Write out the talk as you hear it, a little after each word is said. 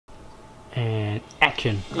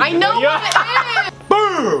pumpkin. I know what it is!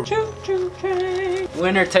 Boom! Choo choo train.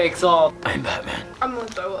 Winner takes all. I'm Batman. I'm gonna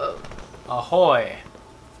throw up. Ahoy.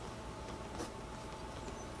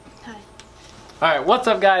 Hi. Alright, what's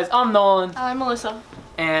up guys? I'm Nolan. I'm Alyssa.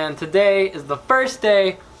 And today is the first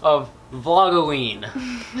day of VLOG-O-WEEN.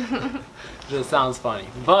 This sounds funny.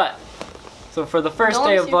 But, so for the first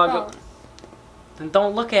day of VLOG-O... Then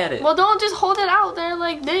don't look at it. Well, don't just hold it out there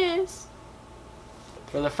like this.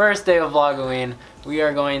 For the first day of VLOG-O-WEEN, we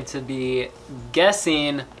are going to be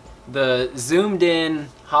guessing the zoomed in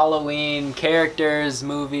Halloween characters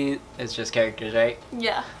movie. It's just characters, right?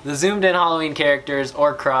 Yeah. The zoomed in Halloween characters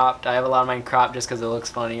or cropped. I have a lot of mine cropped just because it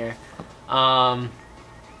looks funnier. And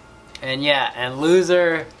yeah, and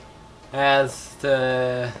loser has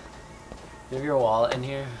to... You have your wallet in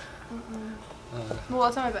here? Well,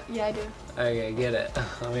 what's on my back? Yeah, I do. Okay, get it.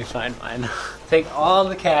 Let me find mine. Take all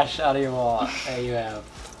the cash out of your wallet that you have.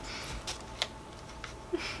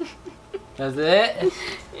 That's it?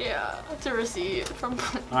 Yeah, it's a receipt from...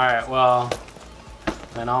 Alright, well,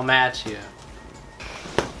 then I'll match you.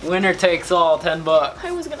 Winner takes all, 10 bucks.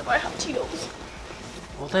 I was gonna buy hot Cheetos.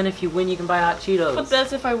 Well then if you win you can buy hot Cheetos. But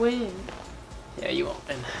that's if I win. Yeah, you won't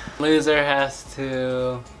win. Loser has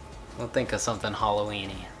to... We'll think of something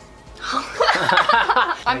Halloween-y.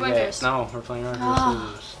 I'm going first. No, we're playing rock, paper,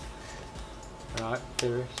 scissors. Rock,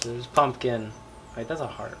 paper, scissors, pumpkin. Wait, that's a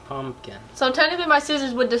heart. Pumpkin. So technically my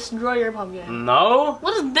scissors would destroy your pumpkin. No?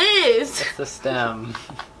 What is this? It's the stem.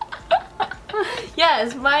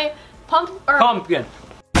 Yes, my Pumpkin.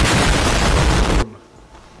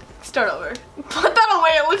 Start over. Put that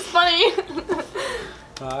away, it looks funny.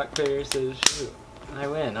 Rock, paper, scissors, shoot. I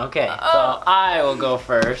win. Okay, so I will go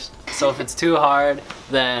first. So if it's too hard,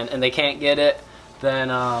 then and they can't get it, then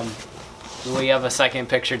we have a second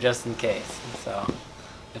picture just in case. So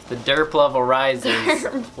if the derp level rises,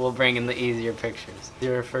 we'll bring in the easier pictures.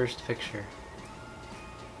 Your first picture.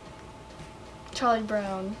 Charlie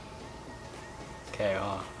Brown. Okay,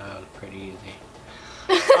 well, that was pretty easy.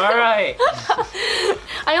 All right.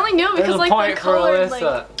 I only knew it because There's a like point the for color, Alyssa.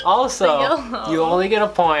 like, Also, you only get a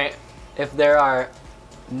point if there are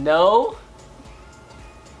no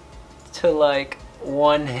to like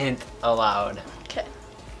one hint allowed. Okay.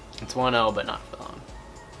 It's 1-0, but not for long.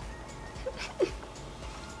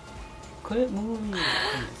 Quit moving. Let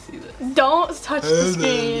me see this. Don't touch the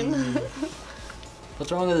screen.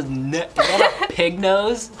 What's wrong with his neck? Is that a pig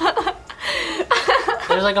nose?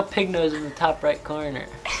 There's like a pig nose in the top right corner.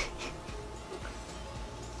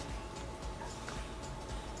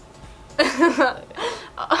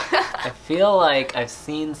 I feel like I've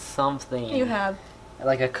seen something. You have.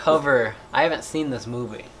 Like a cover. I haven't seen this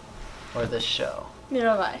movie or this show. Neither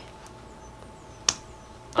have I.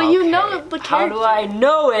 But you know the character. How do I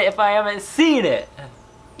know it if I haven't seen it?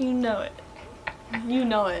 You know it. You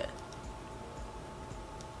know it.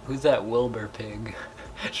 Who's that Wilbur pig?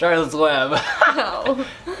 Charlotte's Web. No.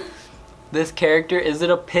 This character, is it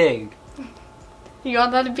a pig? You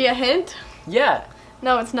want that to be a hint? Yeah.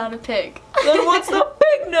 No, it's not a pig. Then what's the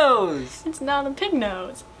pig nose? It's not a pig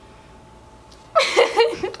nose.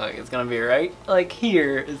 Like it's gonna be right like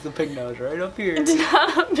here is the pig nose, right up here. It's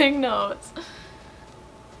not a pig nose.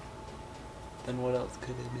 Then what else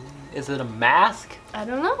could it be? Is it a mask? I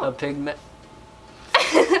don't know. A pig mask?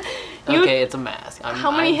 Okay, it's a mask. How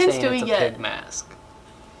many hints do we it's get? A pig mask.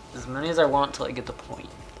 As many as I want till I get the point.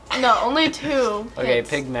 No, only 2 Okay, hints.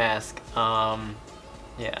 pig mask.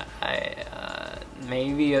 Yeah,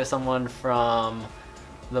 maybe someone from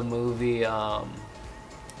the movie The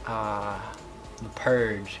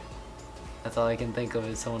Purge. That's all I can think of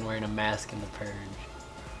is someone wearing a mask in The Purge.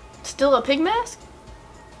 Still a pig mask?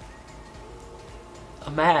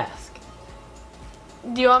 A mask.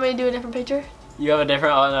 Do you want me to do a different picture? You have a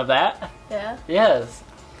different one of that? Yeah. Yes.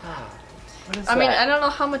 God, what is I mean, that? I don't know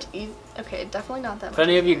how much okay, definitely not that If much.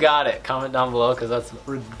 any of you got it, comment down below because that's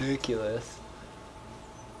ridiculous.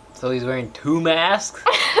 So he's wearing 2 masks?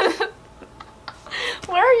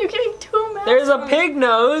 Where are you getting 2 masks? There's a pig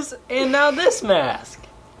nose and now this mask.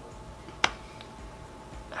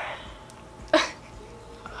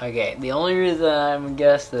 Okay, the only reason I'm gonna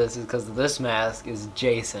guess this is because this mask is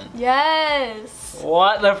Jason. Yes.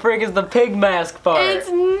 What the frick is the pig mask part? It's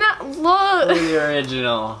not. Look. The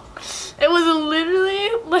original. It was literally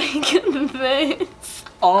like this.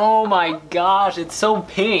 Oh my gosh, it's so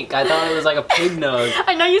pink. I thought it was like a pig nose.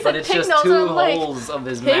 I know you said but it's pig just nose. 2 I'm like, holes of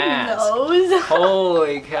his pig mask. nose.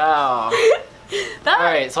 Holy cow. That,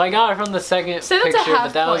 Alright, so I got it from the second Say that's a picture, half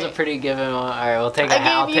but that was a point. pretty given one. Alright, I'll take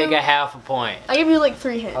I'll take a half a point. I give you like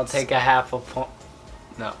 3 hints. I'll take a half a point.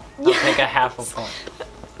 No, I'll take a half a point.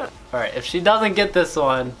 Alright, if she doesn't get this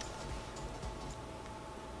one,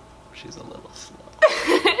 She's a little slow.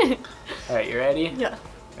 Alright, you ready? Yeah.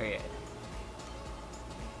 Okay.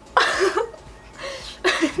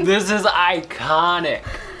 This is iconic.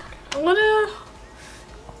 What a...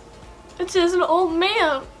 It is an old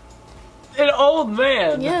man. An old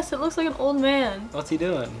man? Yes, it looks like an old man. What's he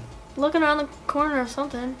doing? Looking around the corner or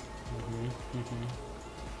something.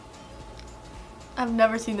 I've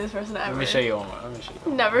never seen this person ever. Let me show you one more. Let me show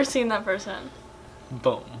you. Never seen that person.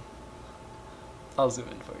 Boom. I'll zoom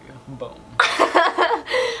in for you. Boom.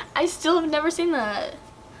 I still have never seen that.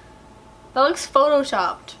 That looks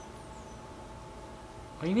photoshopped.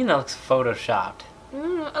 What do you mean that looks photoshopped?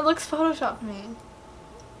 It looks photoshopped to me.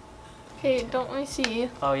 Okay, don't let me see.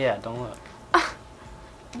 Oh yeah, don't look.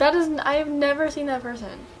 That is, I have never seen that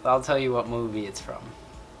person. I'll tell you what movie it's from.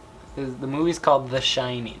 The movie's called The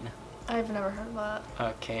Shining. I've never heard of that.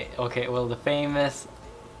 Okay, well the famous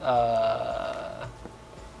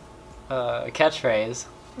catchphrase,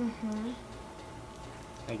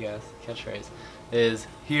 I guess, catchphrase, is,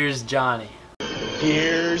 "Here's Johnny."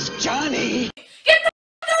 Here's Johnny! Get the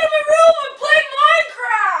out of my room and play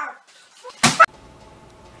Minecraft!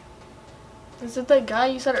 Is it the guy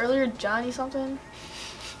you said earlier, Johnny something?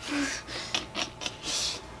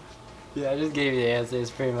 Yeah, I just gave you the answer.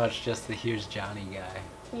 It's pretty much just the "Here's Johnny" guy.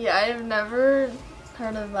 Yeah, I've never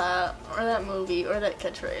heard of that, or that movie, or that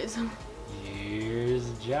catchphrase. Here's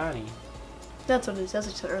Johnny. That's what it is. That's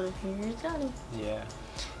what you said earlier. Here's Johnny. Yeah.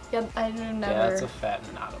 Yeah, I've never. Yeah, that's a fat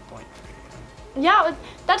and not a point for you. Yeah, but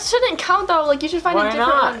that shouldn't count though. Like, you should find a different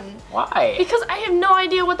Why not? one. Why? Because I have no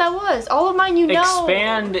idea what that was. All of mine, you know.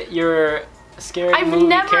 Expand your scary I've movie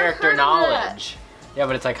never character heard of knowledge. Yeah,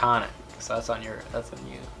 but it's iconic. So that's on you.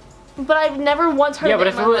 But I've never once heard Yeah, of but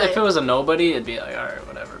it if in it, my was, life. if it was a nobody, it'd be like, alright,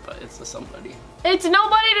 whatever, but it's a somebody. It's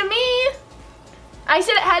nobody to me. I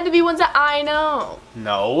said it had to be ones that I know.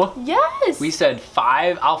 No. Yes. We said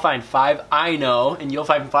 5, I'll find 5 I know, and you'll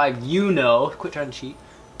find 5 you know. Quit trying to cheat.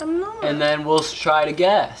 I'm not. And then we'll try to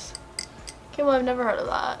guess. Okay, well, I've never heard of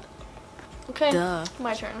that. Okay, Duh.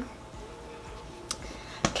 my turn.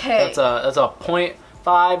 Okay. That's a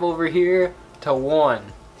 0.5 over here to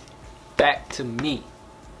 1. Back to me.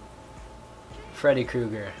 Freddy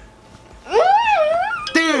Krueger.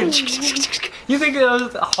 Dude! You think that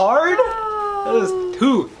was hard? That was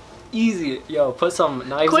too easy. Yo, put some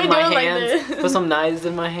knives Quit in my doing like hands. this. Put some knives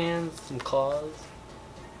in my hands, some claws.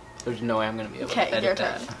 There's no way I'm gonna be able to edit your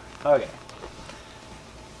that. turn. Okay.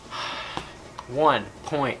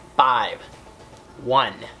 1.5.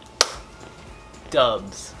 1.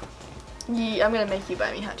 Dubs. Yeah, I'm gonna make you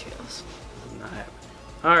buy me hot Cheetos. Not happening.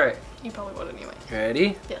 Alright. You probably would anyway.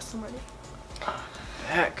 Ready? Yes, I'm ready.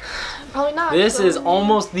 Heck. Probably not. This so- is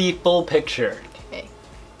almost the full picture. Okay.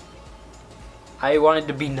 I wanted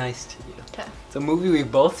to be nice to you. Okay. It's a movie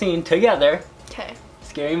we've both seen together. Okay.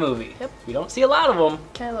 Scary movie. Yep. We don't see a lot of them.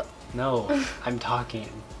 Can I look? No, I'm talking.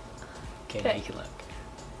 Okay, Okay. you can look.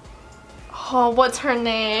 Oh, what's her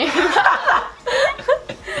name?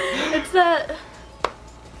 It's that.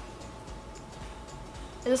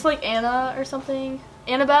 Is this like Anna or something?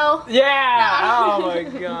 Annabelle? Yeah! Oh my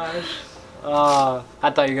gosh. I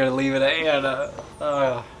thought you were gonna leave it at Anna.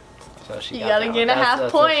 So she You got gotta that get one. a half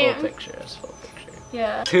That's point. A full picture. That's a full picture.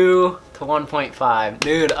 Yeah. 2 to 1.5.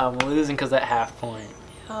 Dude, I'm losing because that half point.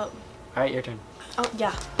 Oh. Alright, your turn. Oh,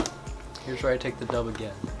 yeah. Here's where I take the dub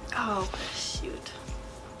again. Oh, shoot.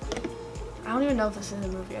 I don't even know if this is a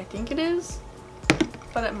movie. I think it is,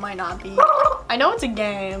 but it might not be. I know it's a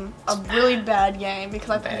game, a really bad game, because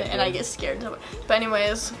I play it and I get scared. But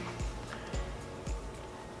anyways.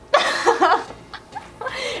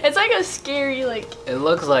 It's like a scary, like... It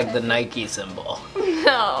looks like the Nike symbol.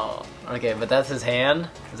 No. Okay, but that's his hand?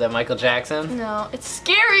 Is that Michael Jackson? No, it's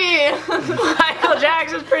scary. Michael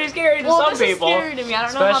Jackson's pretty scary to some people. Is scary to me. I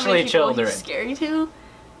don't know how especially many people children. he's scary to,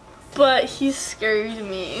 but he's scary to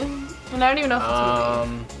me. And I don't even know if it's a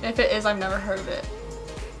movie. If it is, I've never heard of it.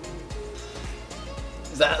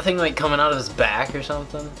 Is that thing like coming out of his back or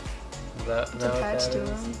something? Is that It's what attached that to is?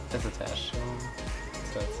 him. It's attached to him.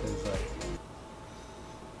 So it's his like.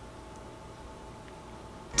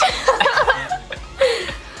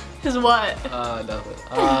 His what? Nothing.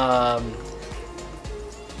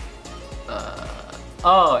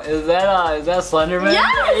 Oh, is that Slenderman?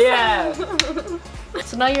 Yes! Yeah.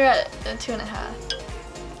 So now you're at 2.5.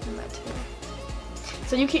 I'm at 2.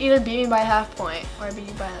 So you can either beat me by a half point or I beat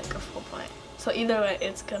you by like a full point. So either way,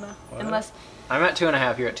 it's gonna unless. I'm at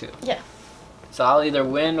 2.5. You're at 2. Yeah. So I'll either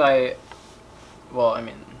win by. Well, I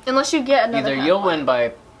mean. Unless you get another. Either half you'll point. win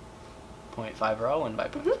by 0.5 or I'll win by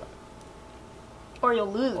 0.5. Or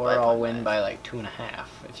you'll lose. Or by I'll 0.5. win by like 2.5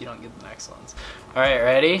 if you don't get the next ones. Alright,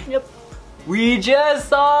 ready? Yep. We just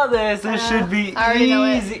saw this. This should be I already know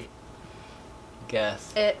easy. it.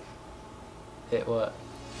 Guess. It. It what?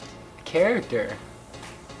 Character.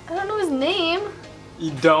 I don't know his name.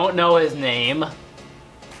 You don't know his name?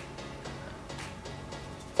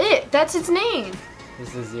 It. That's its name.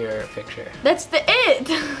 This is your picture. That's the it.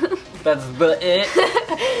 That's the it?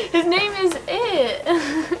 His name is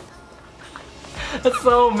It. That's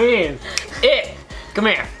so mean. It. Come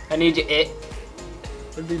here. I need you, it.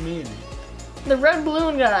 What do you mean? The red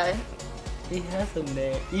balloon guy. He has a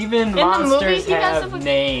name. Even In the monsters movie, he has have a-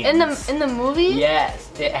 names. In the movie? Yes,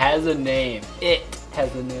 it has a name. It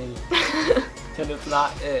has a name. And it's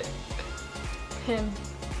not it. Him.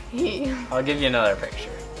 He. I'll give you another picture.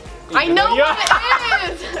 I know Yeah.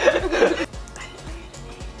 what it is!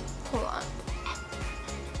 Hold on.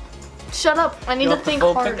 Shut up. I need You to want the think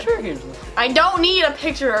full harder. picture? Here's the I don't need a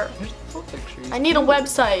picture. full picture. I need a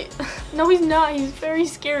website. No, he's not. He's very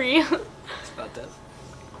scary. It's not this.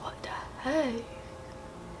 What the heck?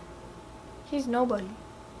 He's nobody.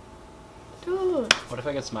 Dude. What if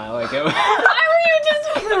I could smile like him? Why were you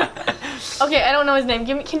just... Okay, I don't know his name.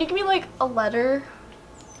 Can you give me like a letter?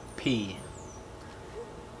 P.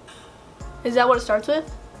 Is that what it starts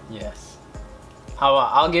with? Yes. How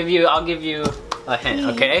about I'll give you a hint,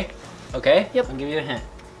 okay? Okay? Yep. I'll give you a hint.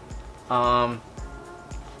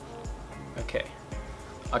 Okay.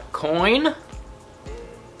 A coin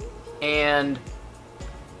and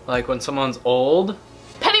like when someone's old.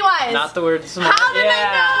 Pennywise! Not the word smart. How did I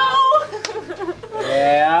know?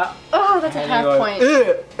 Yeah. Oh, that's a half point.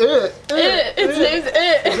 Its name's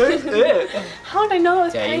It. How did I know it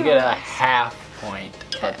was Yeah, Pennywise? you get a half point.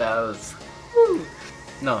 But that was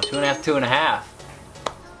no, 2.5, 2.5.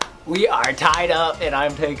 We are tied up and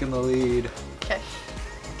I'm taking the lead. Okay.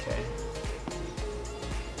 Okay.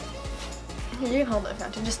 Here, you can hold it if you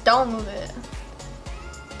want to. Just don't move it.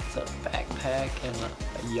 It's a backpack and a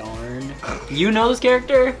yarn. You know this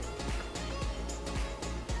character?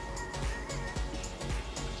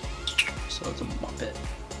 So it's a Muppet.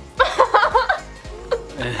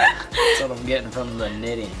 That's what I'm getting from the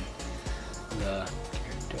knitting. The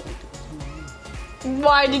character.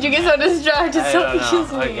 Why did you get so distracted I so don't know.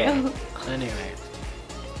 easily? Okay. Anyway.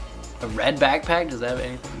 A red backpack? Does that have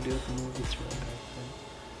anything to do with the movie? It's a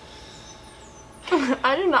red backpack.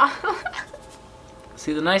 I do not.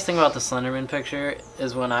 See, the nice thing about the Slenderman picture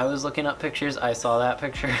is when I was looking up pictures, I saw that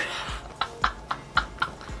picture.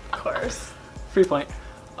 Of course. Free point.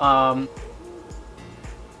 Do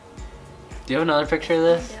you have another picture of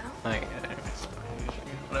this? Yeah. Okay.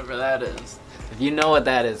 Whatever that is. If you know what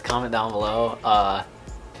that is, comment down below. Yeah,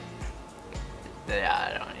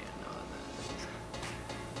 I don't even know what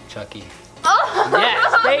that is. Chucky. Oh!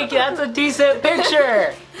 Yes, thank you. That's a decent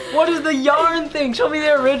picture. What is the yarn thing? Show me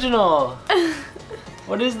the original.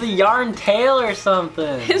 What is the yarn tail or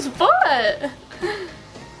something? His foot.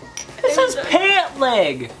 It says pant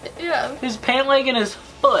leg. Yeah. His pant leg and his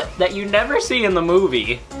foot that you never see in the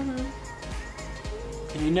movie. And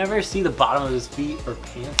you never see the bottom of his feet or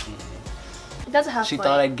pants. That's a half She point.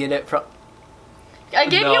 thought I'd get it from... I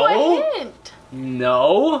gave you a hint.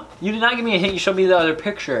 No. You did not give me a hint. You showed me the other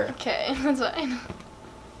picture. Okay, that's fine.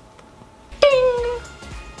 Ding!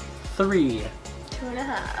 3.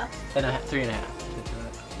 2.5. And a 3.5.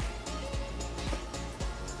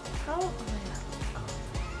 How? Oh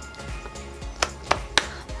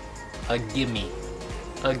A gimme.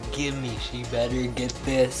 A gimme. She better get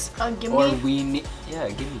this. A gimme? Or we need... Yeah,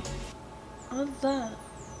 a gimme. What's that?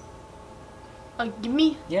 A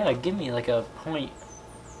gimme? Yeah, a gimme. Like a point.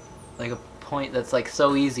 Like a point that's like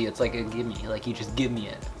so easy. It's like a gimme. Like you just give me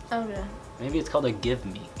it. Okay. Maybe it's called a give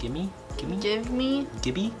me. Gimme? Gimme? Give me.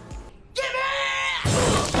 Gibby?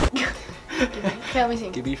 Okay, let me see.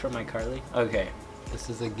 Gibby from iCarly? Okay. This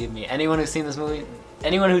is a give me. Anyone who's seen this movie,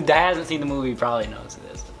 anyone who hasn't seen the movie probably knows who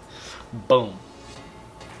this is. Boom.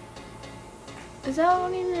 Is that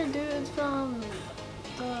one of your dudes from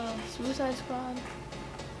the Suicide Squad?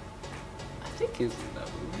 I think he's in that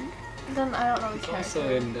movie. Then I don't know the He's character.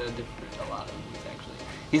 also in a lot of movies actually.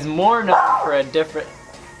 He's more known for a different...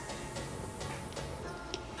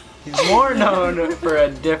 He's more known for a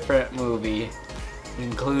different movie,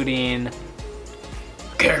 including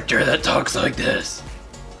a character that talks like this.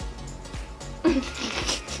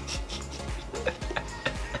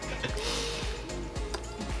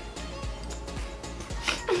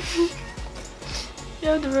 You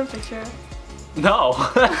have a different picture. No,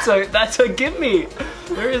 that's a give me.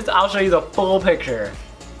 I'll show you the full picture.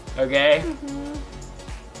 Okay?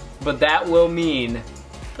 But that will mean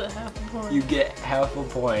Put half a point. you get half a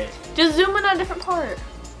point. Just zoom in on a different part.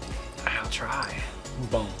 I'll try.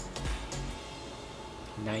 Boom.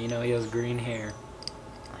 Now you know he has green hair.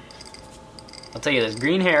 I'll tell you this,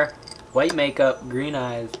 green hair, white makeup, green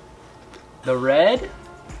eyes. The red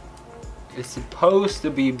is supposed to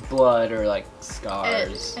be blood or like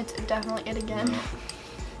scars. It's definitely it again. No.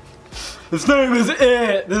 His name is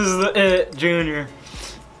It! This is the It Junior.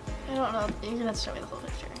 I don't know, you're gonna have to show me the whole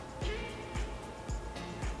picture.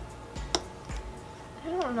 I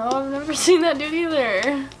don't know, I've never seen that dude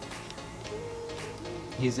either.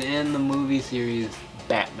 He's in the movie series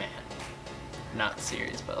Batman. Not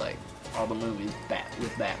series, but like all the movies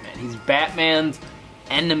with Batman. He's Batman's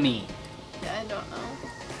enemy. Yeah, I don't know.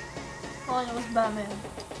 All I know is Batman.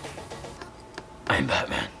 I'm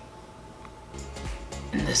Batman.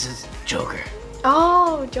 And this is Joker.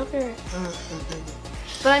 Oh, Joker.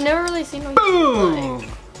 But I've never really seen what he Boom! looks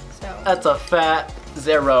like. So. That's a fat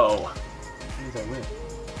 0. Means I win.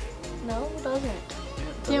 No, it doesn't. Yeah,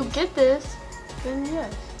 it If you does. get this, then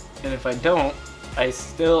yes. And if I don't, I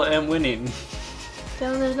still am winning.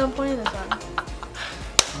 Then there's no point in this one.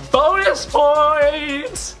 Bonus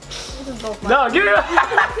points! This is both No, mine. give me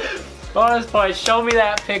that! Bonus points. Show me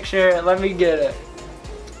that picture. Let me get it.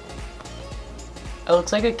 It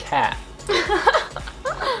looks like a cat.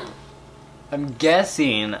 I'm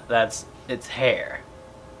guessing that's its hair.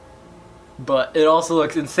 But it also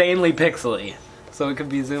looks insanely pixely. So it could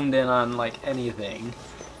be zoomed in on like anything.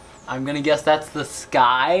 I'm gonna guess that's the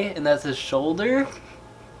sky and that's his shoulder.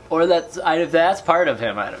 Or that's, if that's part of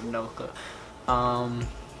him, I have no clue. Do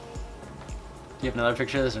you have another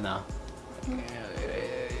picture of this or no?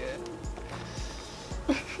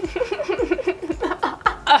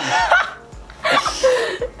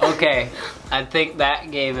 Okay, I think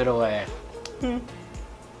that gave it away.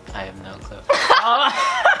 I have no clue.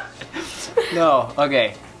 No,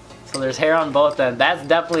 okay. So there's hair on both ends. That's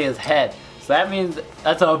definitely his head. So that means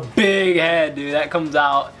that's a big head, dude. That comes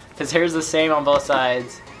out. His hair's the same on both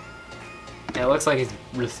sides. And it looks like he's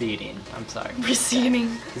receding. I'm sorry.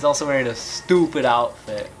 Receding. He's also wearing a stupid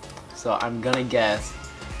outfit. So I'm gonna guess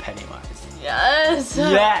Pennywise. Yes.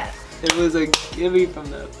 Yes! It was a gimme from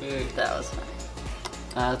that pic. That was fine.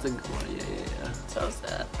 That's a good one. Yeah. So was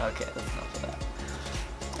that. Okay, that's enough of that.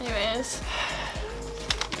 Anyways.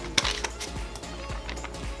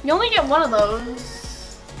 You only get one of those.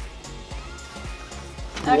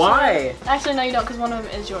 Why? Actually, no, you don't, because one of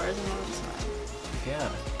them is yours and one of them's mine. Yeah.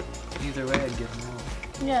 Either way, I'd give them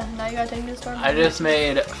all. Yeah, now you gotta take me to the store. I just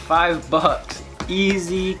made $5.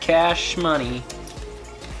 Easy cash money.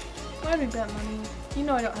 Why do we bet money? You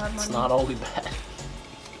know I don't have money. It's not all we bet.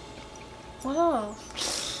 What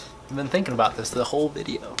else? I've been thinking about this the whole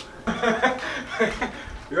video.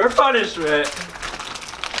 Your punishment.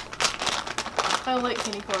 I like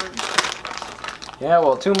candy corn. Yeah,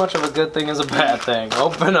 well, too much of a good thing is a bad thing.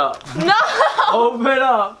 Open up. No! Open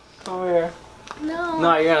up. Come here. No.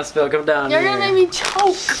 No, you're gonna spill. Come down You're here. gonna make me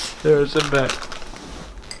choke. There, sit back.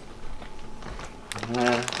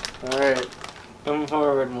 Yeah. Alright. Come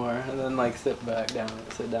forward more. And then, like, sit back down.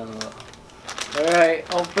 Sit down a little. Alright,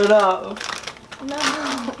 open up. No.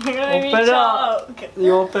 You're gonna make me Open up. choke.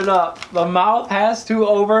 You open up. The mouth has to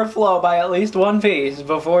overflow by at least one piece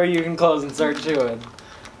before you can close and start chewing.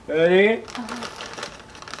 Ready?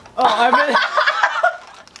 Oh, I meant...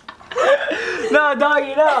 No,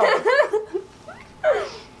 doggy, no.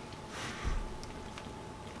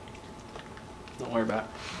 Don't worry about it.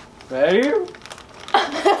 Ready?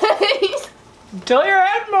 Tilt your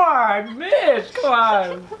head more! I missed! Come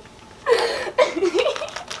on!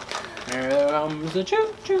 Here comes the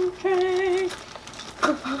choo-choo train!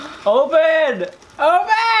 Open!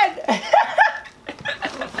 Open!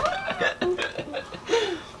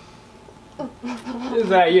 Is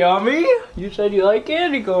that yummy? You said you like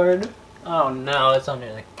candy corn. Oh no, it's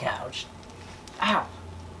under the couch. Ow!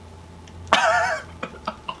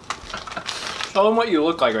 Tell them what you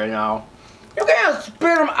look like right now. You can't spit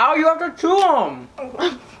them out, you have to chew them!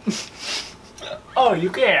 Oh, you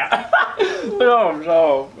can't. No,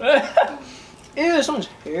 so. Ew, this one's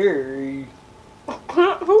hairy.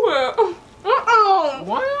 Why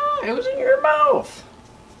not? It was in your mouth.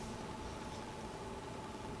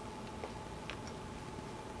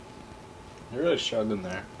 You're really struggling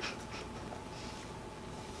there.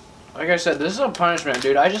 Like I said, this is a punishment,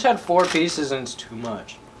 dude. I just had 4 pieces and it's too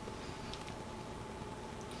much.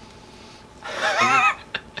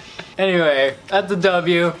 Anyway, that's a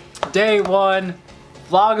W. Day 1.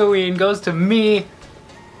 VLOG-O-WEEN goes to me.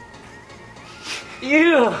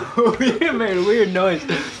 Ew! You made a weird noise.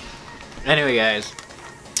 Anyway, guys.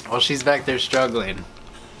 While she's back there struggling.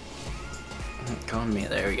 Come on me,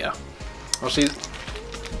 there we go. Well, she's...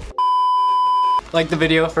 Like the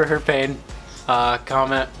video for her pain.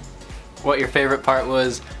 Comment what your favorite part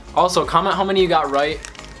was. Also, comment how many you got right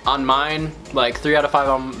on mine, like 3 out of 5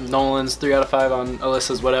 on Nolan's, 3 out of 5 on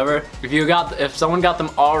Alyssa's, whatever. If someone got them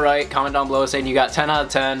all right, comment down below saying you got 10 out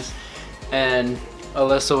of 10, and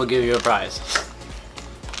Alyssa will give you a prize.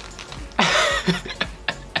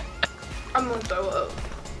 I'm gonna throw up.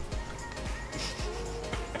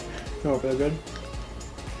 Oh, feel good?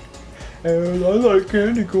 And I like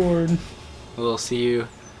candy corn. We'll see you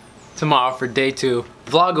tomorrow for day 2.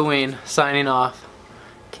 VLOG-O-WEEN signing off.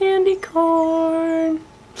 Candy corn.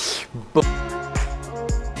 Boom.